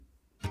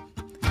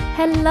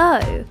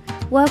Hello!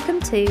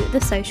 Welcome to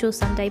the Social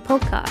Sunday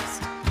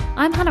podcast.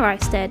 I'm Hannah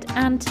Rysted,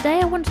 and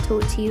today I want to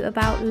talk to you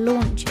about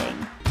launching.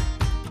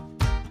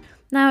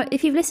 Now,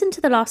 if you've listened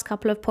to the last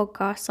couple of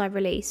podcasts I've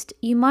released,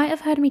 you might have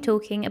heard me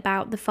talking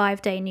about the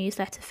 5-day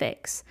newsletter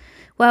fix.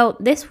 Well,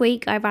 this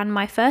week I ran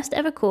my first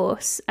ever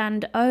course,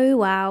 and oh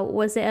wow,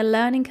 was it a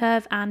learning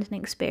curve and an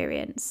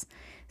experience.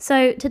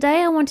 So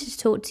today I wanted to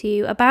talk to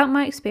you about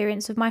my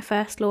experience of my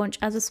first launch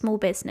as a small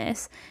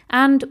business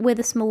and with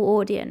a small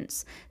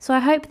audience. So I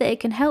hope that it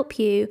can help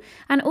you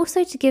and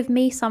also to give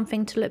me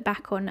something to look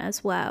back on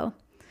as well.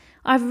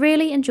 I've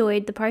really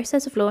enjoyed the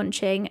process of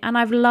launching and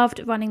I've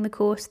loved running the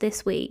course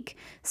this week,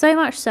 so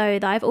much so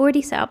that I've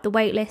already set up the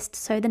waitlist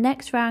so the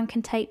next round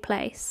can take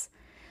place.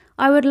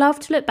 I would love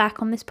to look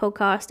back on this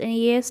podcast in a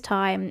year's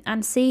time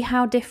and see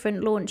how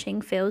different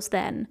launching feels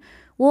then,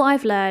 what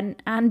I've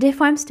learned, and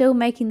if I'm still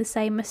making the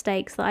same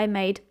mistakes that I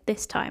made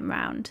this time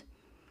round.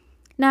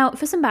 Now,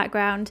 for some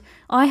background,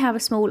 I have a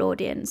small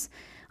audience.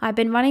 I've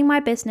been running my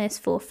business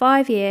for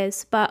 5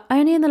 years, but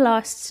only in the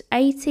last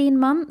 18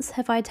 months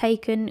have I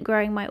taken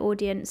growing my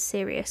audience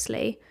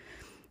seriously.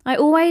 I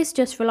always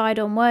just relied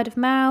on word of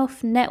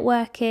mouth,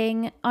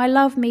 networking. I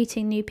love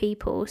meeting new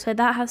people, so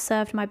that has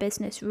served my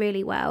business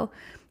really well.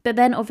 But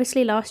then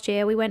obviously last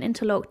year we went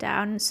into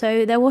lockdown,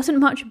 so there wasn't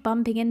much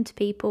bumping into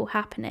people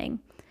happening.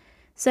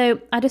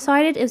 So I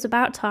decided it was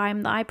about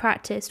time that I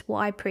practiced what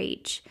I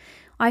preach.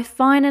 I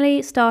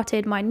finally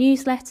started my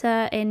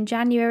newsletter in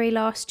January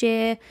last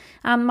year,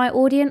 and my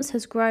audience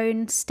has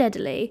grown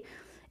steadily.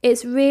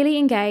 It's really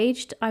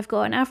engaged. I've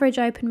got an average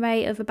open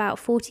rate of about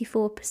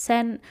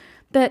 44%,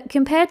 but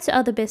compared to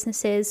other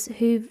businesses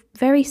who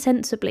very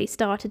sensibly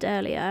started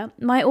earlier,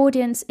 my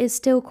audience is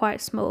still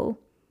quite small.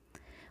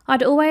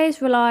 I'd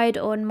always relied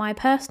on my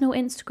personal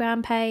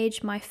Instagram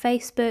page, my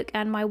Facebook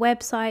and my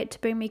website to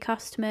bring me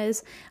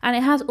customers, and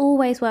it has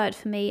always worked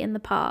for me in the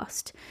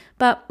past.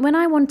 But when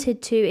I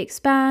wanted to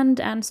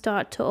expand and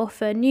start to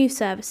offer new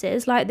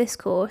services like this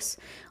course,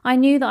 I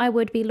knew that I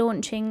would be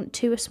launching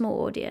to a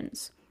small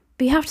audience.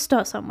 But you have to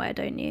start somewhere,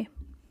 don't you?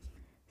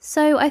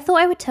 So I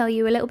thought I would tell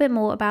you a little bit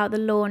more about the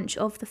launch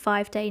of the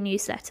 5-day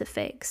newsletter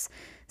fix.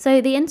 So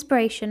the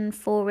inspiration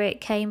for it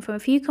came from a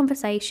few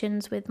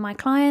conversations with my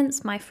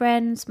clients, my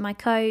friends, my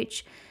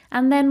coach,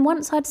 and then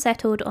once I'd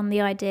settled on the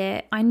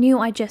idea, I knew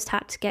I just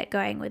had to get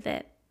going with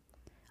it.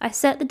 I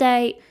set the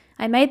date,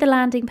 I made the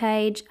landing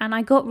page, and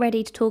I got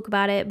ready to talk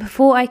about it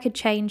before I could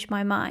change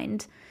my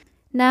mind.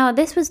 Now,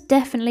 this was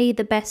definitely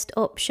the best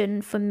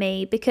option for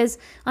me because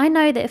I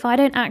know that if I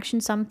don't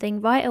action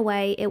something right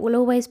away, it will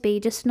always be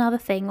just another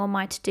thing on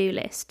my to-do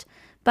list.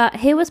 But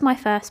here was my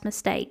first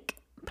mistake,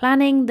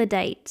 planning the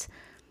date.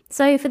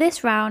 So for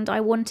this round,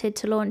 I wanted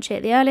to launch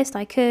it the earliest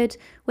I could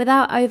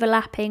without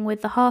overlapping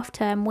with the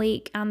half-term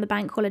week and the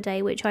bank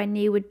holiday, which I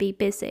knew would be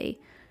busy.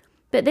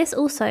 But this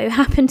also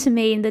happened to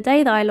mean the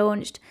day that I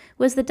launched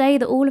was the day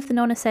that all of the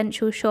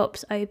non-essential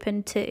shops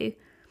opened too.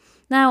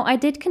 Now, I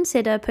did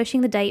consider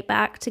pushing the date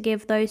back to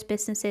give those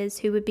businesses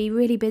who would be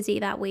really busy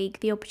that week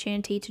the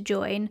opportunity to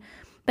join,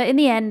 but in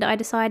the end I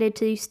decided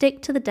to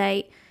stick to the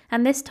date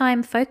and this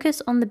time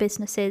focus on the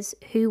businesses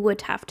who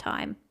would have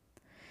time.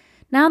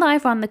 Now that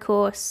I've run the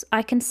course,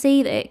 I can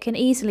see that it can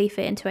easily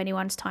fit into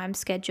anyone's time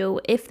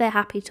schedule if they're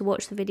happy to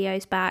watch the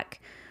videos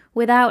back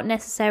without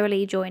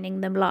necessarily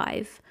joining them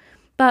live.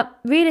 But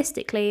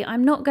realistically,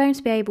 I'm not going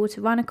to be able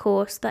to run a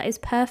course that is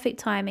perfect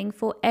timing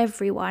for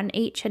everyone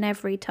each and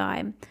every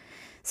time.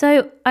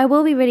 So I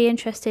will be really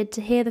interested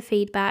to hear the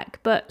feedback,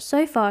 but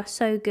so far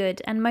so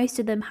good, and most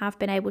of them have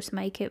been able to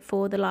make it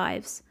for the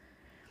lives.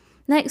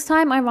 Next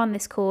time I run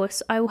this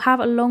course, I will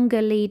have a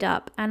longer lead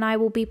up and I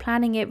will be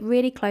planning it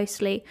really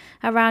closely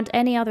around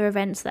any other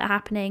events that are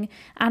happening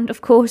and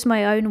of course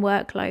my own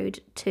workload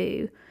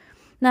too.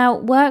 Now,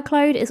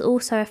 workload is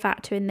also a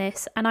factor in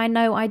this, and I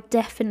know I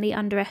definitely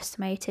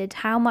underestimated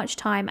how much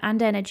time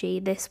and energy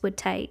this would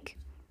take.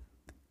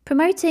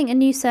 Promoting a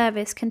new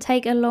service can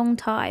take a long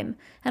time,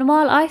 and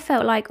while I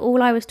felt like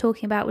all I was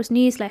talking about was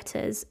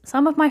newsletters,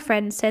 some of my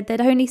friends said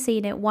they'd only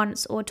seen it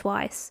once or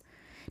twice.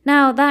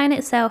 Now, that in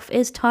itself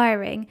is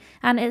tiring,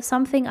 and it's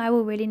something I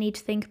will really need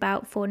to think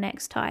about for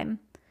next time.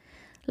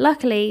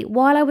 Luckily,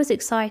 while I was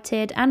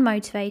excited and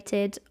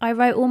motivated, I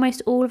wrote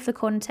almost all of the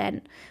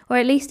content, or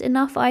at least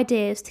enough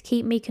ideas to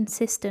keep me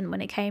consistent when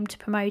it came to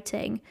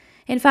promoting.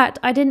 In fact,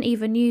 I didn't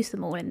even use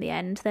them all in the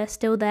end, they're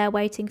still there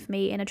waiting for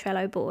me in a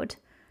Trello board.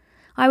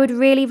 I would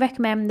really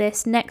recommend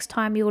this next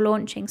time you're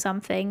launching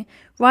something.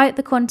 Write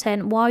the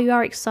content while you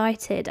are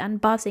excited and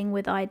buzzing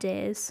with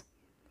ideas.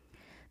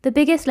 The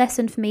biggest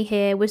lesson for me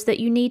here was that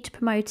you need to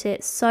promote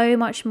it so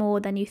much more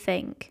than you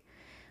think.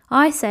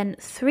 I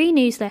sent 3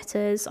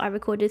 newsletters, I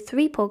recorded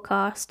 3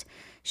 podcasts,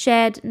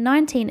 shared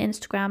 19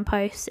 Instagram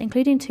posts,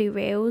 including 2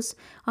 reels,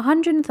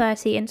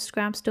 130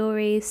 Instagram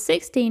stories,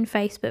 16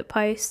 Facebook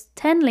posts,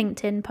 10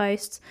 LinkedIn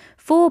posts,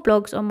 4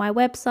 blogs on my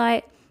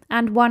website,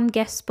 and 1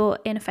 guest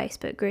spot in a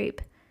Facebook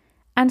group.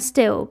 And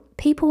still,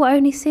 people were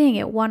only seeing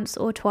it once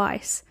or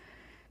twice.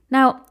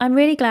 Now, I'm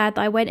really glad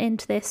that I went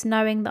into this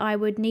knowing that I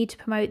would need to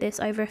promote this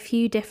over a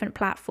few different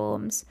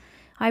platforms.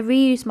 I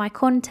reused my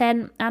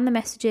content and the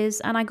messages,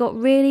 and I got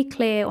really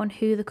clear on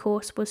who the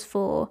course was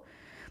for.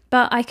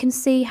 But I can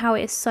see how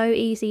it is so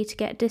easy to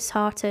get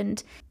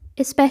disheartened,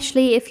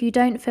 especially if you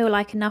don't feel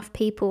like enough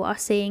people are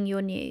seeing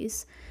your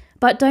news.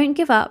 But don't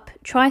give up,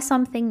 try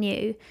something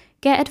new,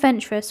 get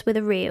adventurous with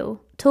a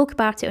reel, talk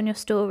about it on your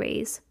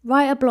stories,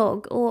 write a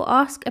blog, or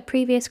ask a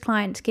previous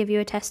client to give you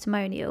a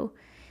testimonial.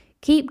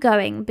 Keep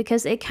going,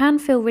 because it can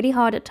feel really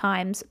hard at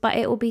times, but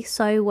it will be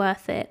so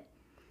worth it.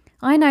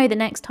 I know the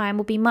next time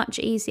will be much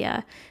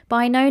easier, but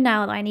I know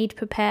now that I need to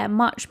prepare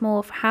much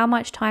more for how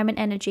much time and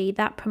energy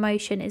that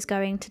promotion is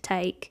going to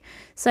take.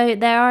 So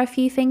there are a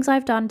few things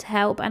I've done to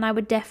help, and I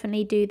would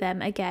definitely do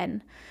them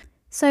again.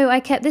 So I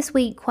kept this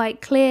week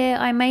quite clear.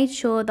 I made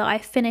sure that I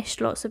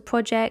finished lots of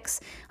projects.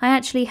 I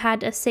actually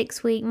had a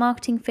 6-week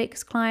Marketing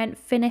Fix client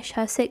finish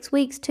her 6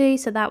 weeks too,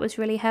 so that was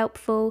really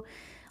helpful.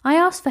 I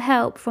asked for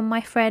help from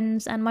my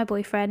friends and my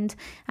boyfriend,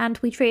 and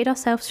we treated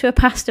ourselves to a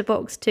pasta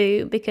box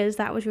too, because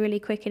that was really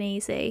quick and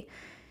easy.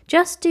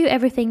 Just do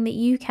everything that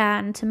you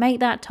can to make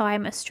that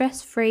time as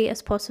stress-free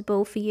as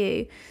possible for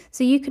you,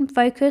 so you can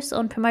focus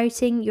on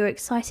promoting your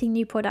exciting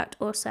new product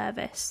or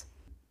service.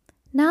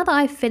 Now that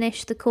I've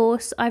finished the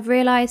course, I've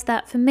realised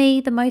that for me,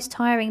 the most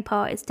tiring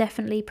part is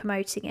definitely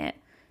promoting it.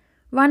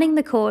 Running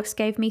the course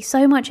gave me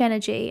so much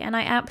energy, and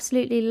I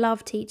absolutely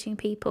love teaching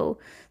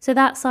people, so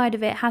that side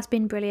of it has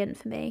been brilliant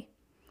for me.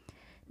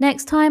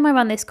 Next time I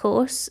run this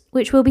course,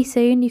 which will be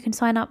soon, you can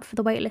sign up for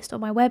the waitlist on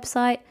my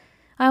website,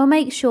 I will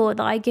make sure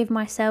that I give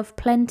myself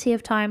plenty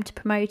of time to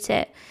promote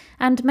it,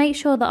 and make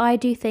sure that I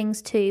do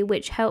things too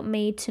which help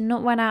me to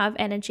not run out of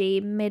energy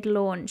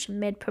mid-launch,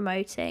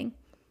 mid-promoting.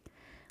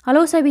 I'll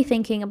also be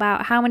thinking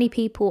about how many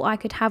people I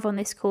could have on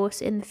this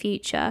course in the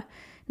future.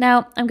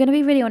 Now, I'm going to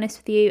be really honest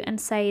with you and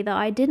say that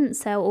I didn't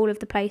sell all of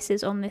the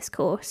places on this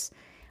course.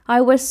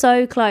 I was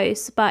so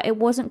close, but it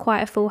wasn't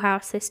quite a full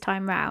house this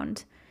time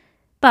round.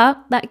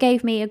 But that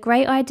gave me a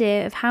great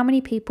idea of how many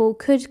people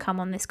could come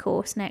on this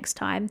course next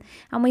time,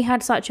 and we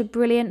had such a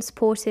brilliant,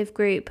 supportive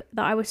group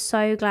that I was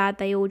so glad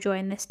they all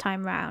joined this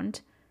time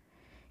round.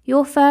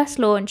 Your first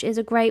launch is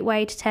a great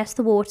way to test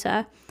the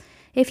water.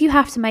 If you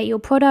have to make your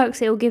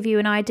products, it will give you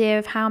an idea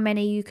of how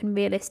many you can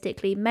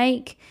realistically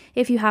make.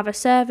 If you have a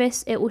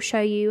service, it will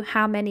show you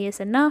how many is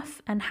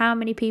enough and how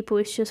many people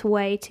is just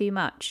way too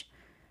much.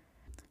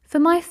 For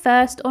my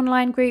first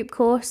online group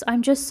course,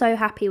 I'm just so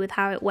happy with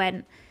how it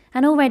went,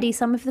 and already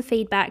some of the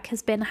feedback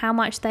has been how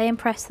much they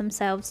impressed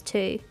themselves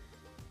too.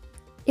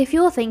 If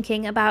you're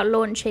thinking about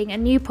launching a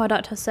new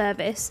product or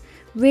service,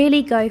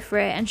 really go for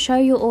it and show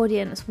your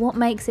audience what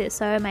makes it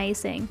so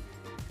amazing.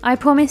 I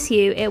promise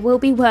you it will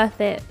be worth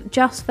it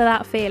just for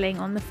that feeling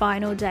on the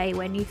final day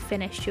when you've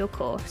finished your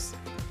course.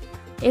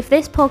 If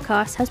this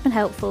podcast has been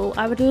helpful,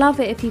 I would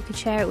love it if you could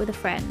share it with a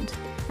friend.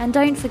 And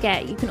don't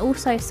forget, you can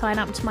also sign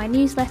up to my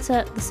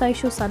newsletter, The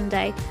Social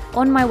Sunday,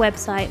 on my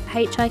website,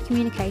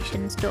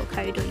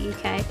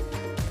 hicommunications.co.uk.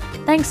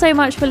 Thanks so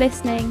much for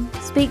listening.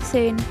 Speak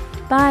soon.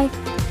 Bye.